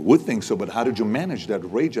 I would think so, but how did you manage that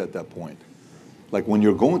rage at that point? Like, when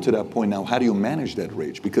you're going to that point now, how do you manage that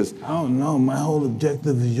rage? Because I don't know. My whole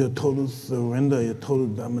objective is your total surrender, your total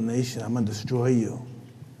domination. I'm gonna destroy you.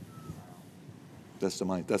 That's the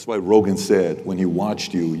mind. That's why Rogan said when he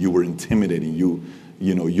watched you, you were intimidating. You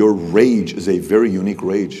know, your rage is a very unique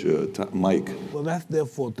rage, Mike. Well, that's their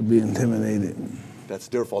fault to be intimidated. That's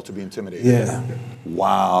their fault to be intimidated. Yeah.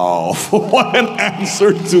 Wow, what an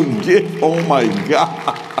answer to give! Oh my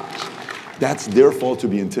gosh, that's their fault to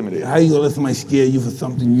be intimidated. How you gonna let somebody scare you for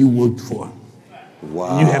something you worked for?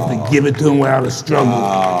 Wow. You have to give it to them without a struggle.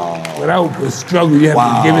 Wow. Without a struggle, you have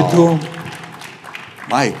to give it to them.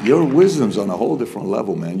 Mike, your wisdom's on a whole different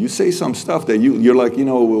level, man. You say some stuff that you're like, you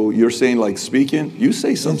know, you're saying like speaking. You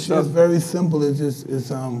say some stuff. It's very simple. It's just,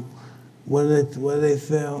 what do they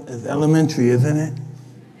say? It's elementary, isn't it?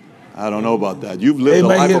 I don't know about that. You've lived the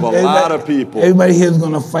life of a lot of people. Everybody here is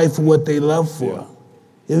going to fight for what they love for.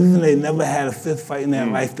 Yeah. Even if they never had a fist fight in their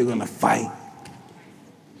life, they're going to fight.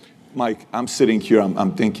 Mike, I'm sitting here,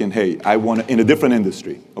 I'm thinking, hey, I want to, in a different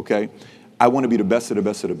industry, okay? I want to be the best of the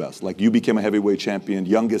best of the best. Like, you became a heavyweight champion,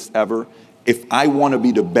 youngest ever. If I want to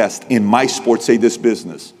be the best in my sport, say this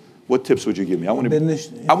business, what tips would you give me? I want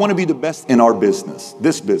to be the best in our business,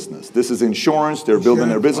 this business. This is insurance, they're building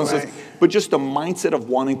their businesses. Right. But just the mindset of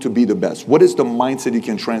wanting to be the best. What is the mindset you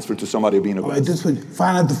can transfer to somebody being the best? Right, just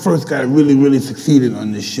find out the first guy that really, really succeeded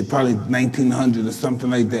on this shit, probably 1900 or something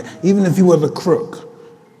like that. Even if he was a crook.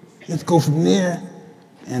 Just go from there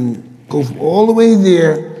and go all the way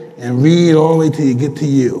there and read all the way till you get to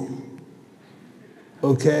you.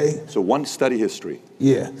 Okay? So one, study history.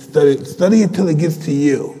 Yeah, study it till it gets to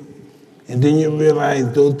you. And then you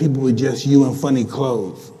realize those people were just you in funny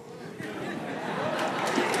clothes.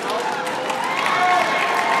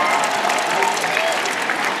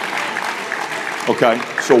 Okay,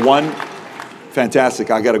 so one,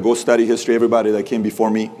 fantastic. I got to go study history. Everybody that came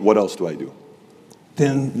before me, what else do I do?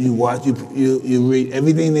 Then you watch, you read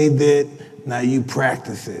everything they did. Now you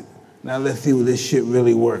practice it. Now let's see what this shit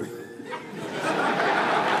really works.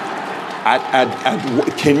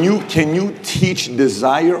 Can you teach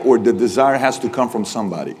desire, or the desire has to come from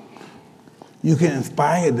somebody? You can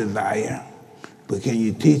inspire desire, but can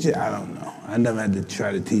you teach it? I don't know. I never had to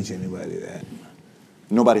try to teach anybody that.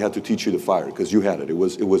 Nobody had to teach you the fire because you had it. It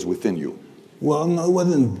was within you. Well, no, it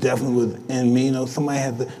wasn't definitely within me. You know, somebody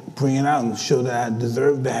had to bring it out and show that I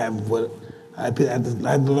deserved to have what I had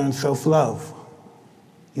to learn self-love.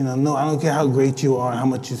 You know, no, I don't care how great you are and how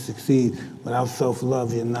much you succeed. Without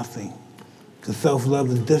self-love, you're nothing. Because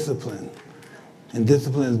self-love is discipline. And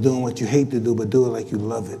discipline is doing what you hate to do, but do it like you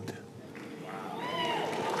love it.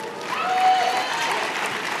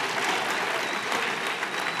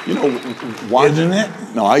 You know, why? Isn't it?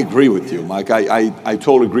 No, I agree with you, Mike. I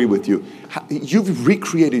totally agree with you. You've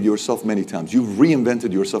recreated yourself many times. You've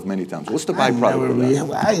reinvented yourself many times. What's the byproduct of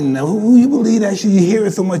that? I know. Who you believe that? You hear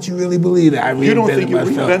it so much, you really believe that. I reinvented You don't think you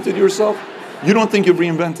myself. reinvented yourself? You don't think you've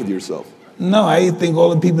reinvented yourself? No, I think all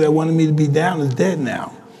the people that wanted me to be down is dead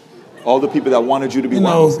now. All the people that wanted you to be You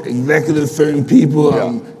one? know, executives, certain people,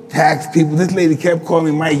 Yeah. tax people. This lady kept calling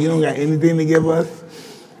me, Mike, you don't got anything to give us?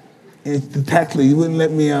 And it's the tax lady, you wouldn't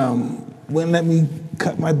let me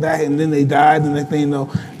cut my back, and then they died, and next thing you know,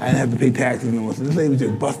 I didn't have to pay taxes no more. So this lady was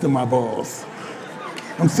just busting my balls.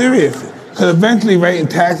 I'm serious. Because eventually, right, in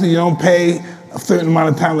taxes, you don't pay a certain amount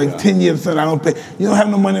of time, like 10 years, so I don't pay. You don't have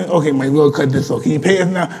no money? Okay, Mike, we'll cut this off. Can you pay us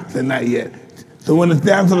now? I said, not yet. So when it's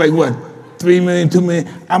down to like, what, 3 million, 2 million,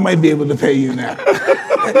 I might be able to pay you now.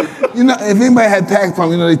 You know, if anybody had tax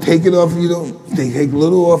problems, you know, they take it off, they take a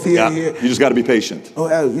little off here, here. You just got to be patient.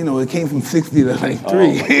 Oh, you know, it came from 60 to like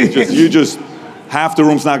 3. Half the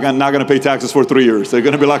room's not gonna pay taxes for 3 years. They're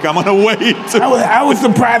gonna be like, I'm gonna wait. I was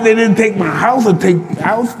surprised they didn't take my house or take.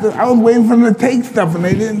 I was waiting for them to take stuff, and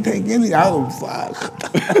they didn't take any. I was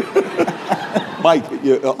fuck. Mike,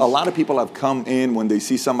 a lot of people have come in when they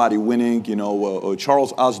see somebody winning. You know,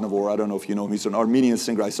 Charles Aznavour. I don't know if you know him. He's an Armenian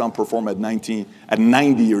singer. I saw him perform at 90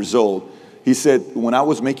 years old. He said, when I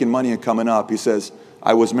was making money and coming up, he says,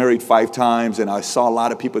 I was married 5 times, and I saw a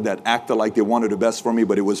lot of people that acted like they wanted the best for me,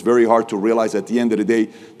 but it was very hard to realize at the end of the day,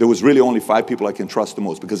 there was really only 5 people I can trust the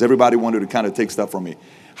most, because everybody wanted to kind of take stuff from me.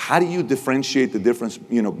 How do you differentiate the difference,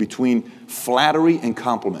 you know, between flattery and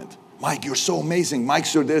compliment? Mike, you're so amazing.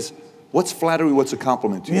 Mike, you're this. What's flattery? What's a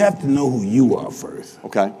compliment to you? You have to know who you are first.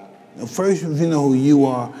 Okay. Now, first, if you know who you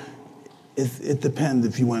are, it depends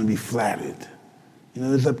if you want to be flattered. You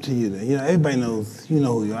know, it's up to you. You know, everybody knows, you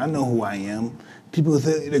know who you are. I know who I am. People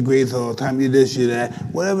say they're great all the time, you're this, you're that.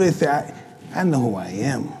 Whatever they say, I know who I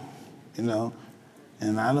am, you know?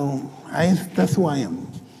 And that's who I am.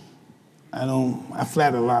 I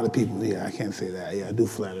flatter a lot of people. Yeah, I can't say that. Yeah, I do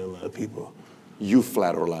flatter a lot of people. You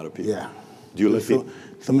flatter a lot of people? Yeah. Do you let people?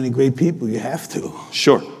 So many great people, you have to.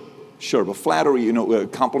 Sure. But flattery, you know,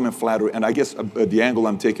 compliment flattery, and I guess the angle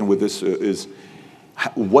I'm taking with this is,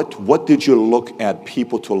 what did you look at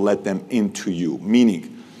people to let them into you?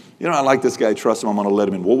 Meaning, you know, I like this guy, I trust him, I'm gonna let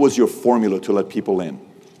him in. What was your formula to let people in?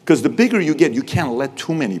 Because the bigger you get, you can't let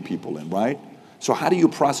too many people in, right? So how do you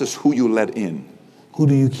process who you let in? Who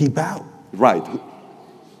do you keep out? Right,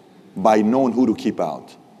 by knowing who to keep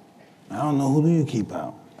out. I don't know, who do you keep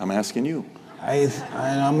out? I'm asking you.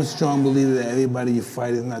 I'm a strong believer that everybody you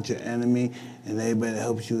fight is not your enemy, and everybody that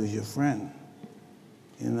helps you is your friend,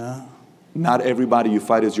 you know? Not everybody you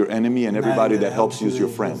fight is your enemy, and everybody that helps you is your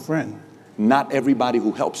friend. Not everybody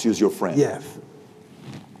who helps you is your friend. Yes.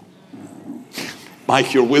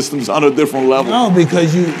 Mike, your wisdom's on a different level. No,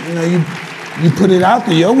 because you put it out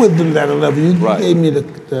there. Your wisdom's at a level. You gave me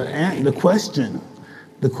the question.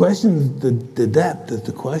 The question is the depth is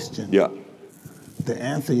the question. Yeah. The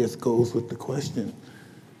answer just goes with the question.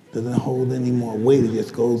 Doesn't hold any more weight. It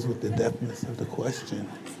just goes with the depthness of the question.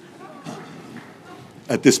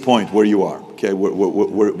 At this point, where you are, okay,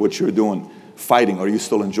 what you're doing, fighting, are you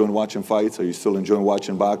still enjoying watching fights? Are you still enjoying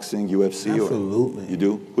watching boxing, UFC? Absolutely. You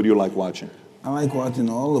do? Who do you like watching? I like watching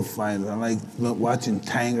all the fights. I like watching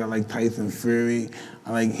Tank. I like Tyson Fury.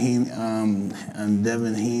 I like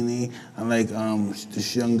Devin Haney. I like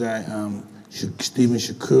this young guy, Steven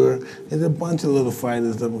Shakur. There's a bunch of little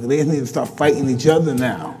fighters. They need to start fighting each other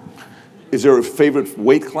now. Is there a favorite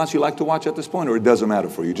weight class you like to watch at this point, or it doesn't matter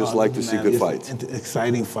for you? You just like to see good fights?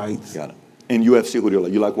 Exciting fights. Got it. In UFC, who do you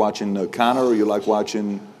like? You like watching Conor, or you like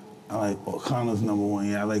watching? I like Conor's number one.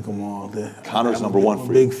 Yeah, I like them all. Conor's number one for you.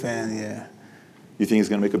 I'm a big fan. Yeah. You think he's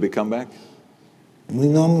going to make a big comeback?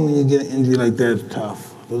 Normally when you get an injury like that, it's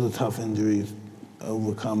tough. Those are tough injuries.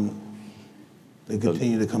 Overcome. They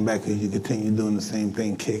continue to come back because you continue doing the same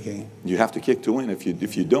thing, kicking. You have to kick to win. If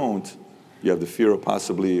you don't, you have the fear of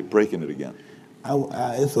possibly breaking it again.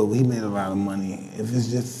 It's over. He made a lot of money. If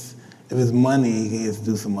it's money, he has to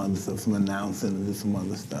do some other stuff, some announcing and do some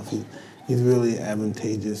other stuff. He's really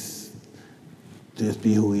advantageous to just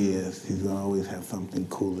be who he is. He's going to always have something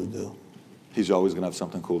cool to do. He's always going to have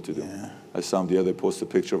something cool to do. Yeah. I saw him the other day post a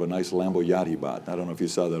picture of a nice Lambo yacht he bought. I don't know if you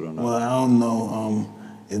saw that or not. Well, I don't know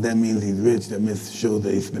if that means he's rich. That means it shows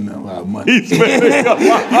that he's spending a lot of money. He's spending a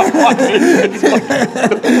lot of money.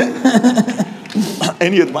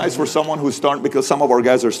 Any advice for someone who's starting, because some of our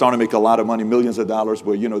guys are starting to make a lot of money, millions of dollars,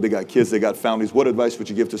 but you know, they got kids, they got families. What advice would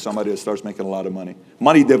you give to somebody that starts making a lot of money?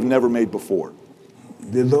 Money they've never made before.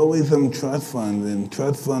 There's always some trust funds, and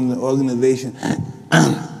trust fund organization.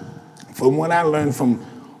 From what I learned from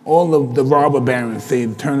all of the robber barons, say,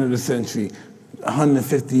 the turn of the century,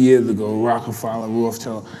 150 years ago, Rockefeller,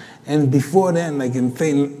 Rothschild. And before then, like in,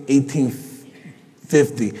 say,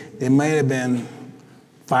 1850, there might have been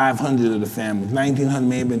 500 of the families. 1900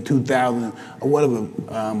 may have been 2,000 or whatever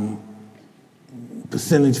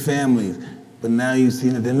percentage families. But now you see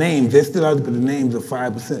that the names, they're still out there, but the names are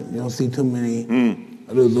 5%. You don't see too many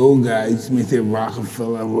of those old guys. You may say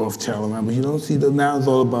Rockefeller, Rothschild, but you don't see those. Now it's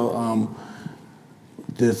all about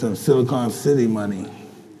there's some Silicon City money.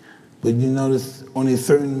 But you notice only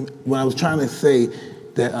certain, when I was trying to say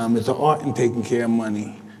that it's an art in taking care of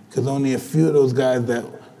money, because only a few of those guys that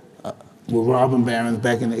were robbing barons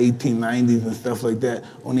back in the 1890s and stuff like that,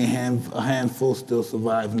 only a handful still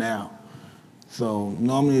survive now. So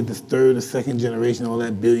normally the third or second generation, all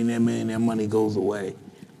that billionaire, millionaire money goes away.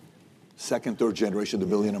 Second, third generation, the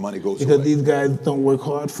billionaire money goes away. Because these guys don't work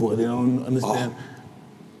hard for it. They don't understand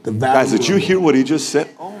the value. Guys, did you hear what he just said?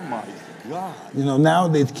 Oh my God. You know,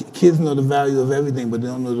 nowadays kids know the value of everything, but they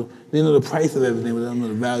don't know they know the price of everything, but they don't know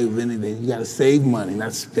the value of anything. You gotta save money,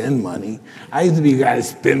 not spend money. I used to be a guy that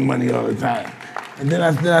spend money all the time. And then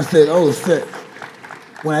I said, oh shit.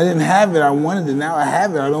 When I didn't have it, I wanted it. Now I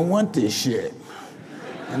have it, I don't want this shit.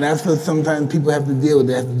 And that's what sometimes people have to deal with.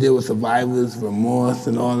 They have to deal with survivors, remorse,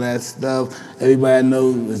 and all that stuff. Everybody I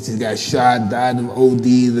know just got shot, died of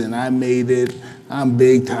ODs, and I made it. I'm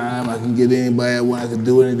big time. I can get anybody I want. I can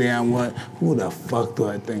do anything I want. Who the fuck do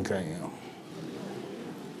I think I am?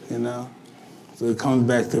 You know? So it comes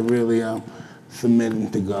back to really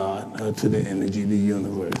submitting to God, to the energy, the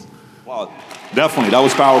universe. Wow, definitely. That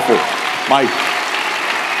was powerful. Mike,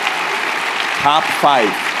 top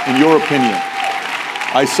 5, in your opinion.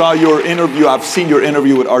 I saw your interview. I've seen your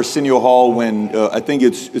interview with Arsenio Hall when I think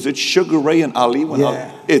is it Sugar Ray and Ali?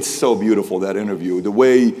 It's so beautiful, that interview. The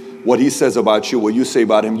way what he says about you, what you say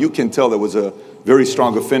about him, you can tell there was a very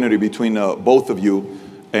strong affinity between both of you.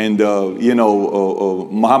 And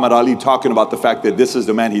Muhammad Ali talking about the fact that this is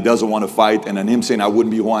the man he doesn't want to fight, and then him saying I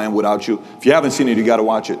wouldn't be who I am without you. If you haven't seen it, you got to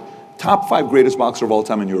watch it. Top 5 greatest boxer of all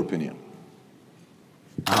time in your opinion?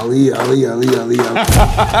 Ali. That's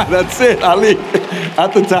it, Ali,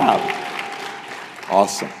 at the top.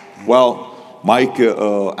 Awesome. Well, Mike,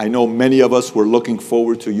 I know many of us were looking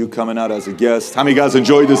forward to you coming out as a guest. How many guys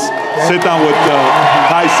enjoyed this sit down with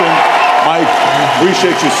Tyson? Mike,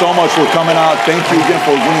 appreciate you so much for coming out. Thank you again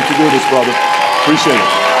for agreeing to do this, brother. Appreciate it.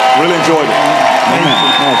 Really enjoyed it.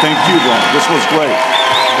 Thank you, bro. This was great.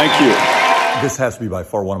 Thank you. This has to be by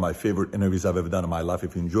far one of my favorite interviews I've ever done in my life.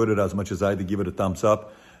 If you enjoyed it as much as I did, give it a thumbs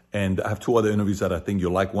up. And I have 2 other interviews that I think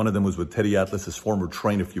you'll like. One of them was with Teddy Atlas, his former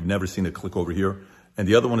trainer. If you've never seen it, click over here. And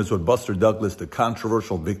the other one is with Buster Douglas, the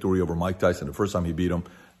controversial victory over Mike Tyson, the first time he beat him.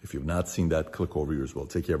 If you've not seen that, click over here as well.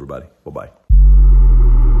 Take care, everybody. Bye-bye.